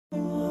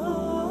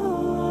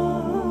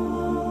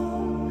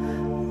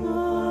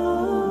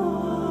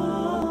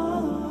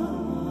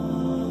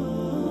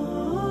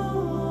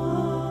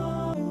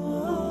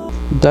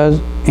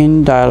Does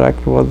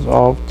indirect words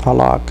of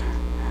talaq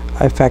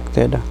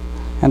affected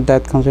and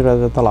that considered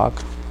as a talaq?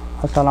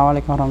 Assalamu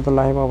alaikum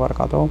warahmatullahi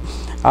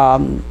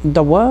wabarakatuh.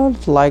 The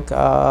words like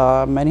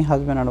many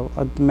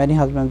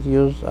husbands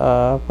use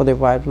for their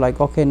wives,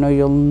 like, okay, no,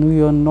 you're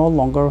no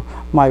longer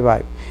my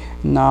wife.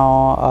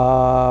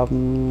 Now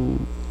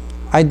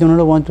I do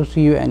not want to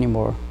see you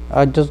anymore.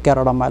 Just get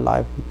out of my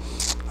life.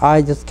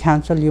 I just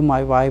cancel you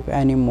my wife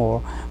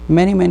anymore.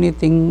 Many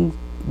things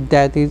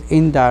that is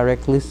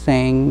indirectly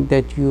saying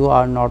that you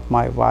are not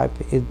my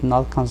wife is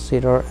not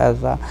considered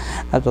as a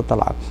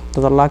talaq.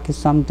 The talaq is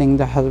something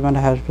the husband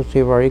has to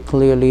say very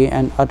clearly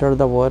and utter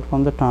the word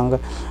from the tongue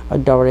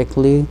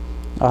directly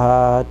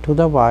to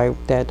the wife,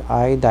 that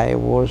I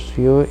divorce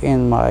you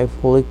in my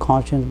fully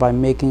conscience by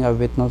making a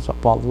witness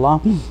of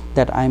Allah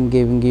that I am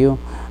giving you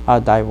a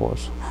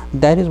divorce.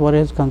 That is what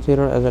is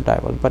considered as a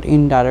divorce. But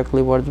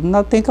indirectly words,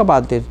 now think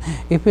about this.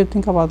 If you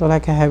think about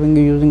like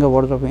using a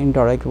words of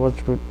indirect words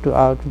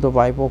to the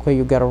wife, okay,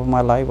 you get out of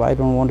my life, I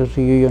don't want to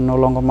see you, you're no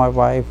longer my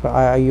wife,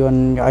 I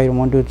don't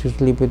want to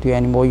sleep with you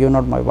anymore, you're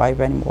not my wife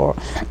anymore.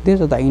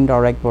 These are the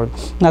indirect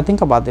words. Now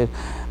think about this.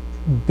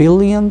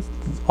 Billions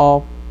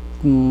of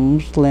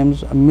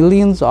Muslims,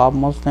 millions of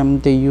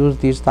Muslims, they use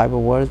these type of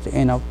words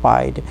in a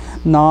fight.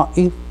 Now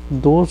if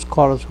those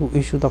scholars who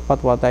issue the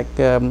fatwa that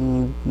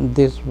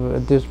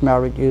this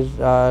marriage is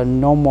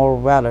no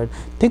more valid,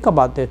 think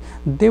about this,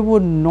 there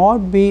would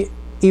not be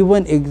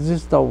even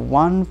exist the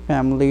one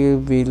family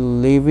be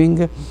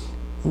living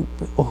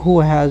who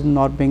has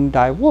not been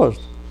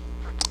divorced.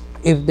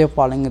 If they're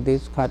following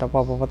this kind of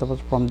fatwas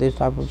from this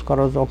type of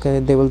scholars, okay,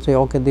 they will say,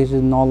 okay, this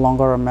is no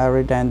longer a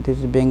marriage and this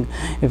is being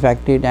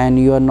affected and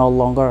you are no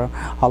longer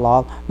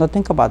halal. Now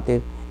think about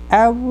this.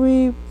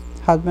 Every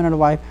husband and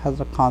wife has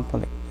a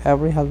conflict.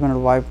 Every husband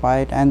and wife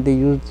fight and they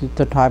use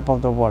the type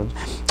of the words.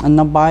 And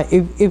now by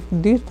if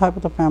these type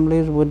of the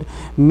families would,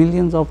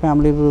 millions of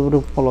families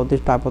would follow this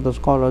type of the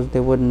scholars,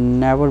 there would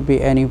never be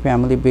any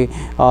family be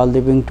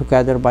living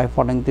together by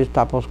following this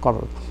type of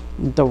scholars.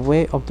 The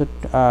way of the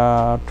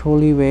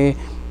truly way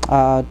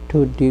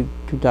to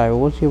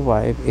divorce your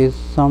wife is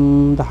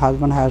the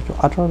husband has to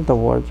utter the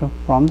words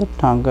from the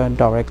tongue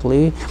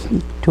directly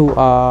to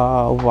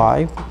a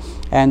wife,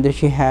 and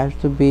she has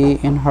to be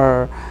in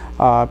her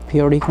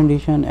purity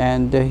condition,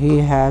 and he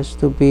has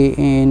to be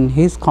in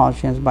his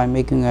conscience by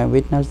making a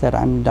witness that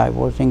I'm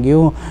divorcing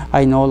you,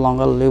 I no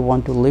longer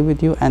want to live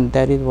with you, and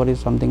that is what is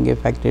something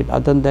affected.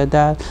 Other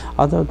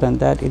than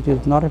that, it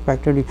is not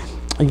affected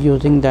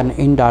using the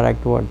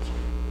indirect words.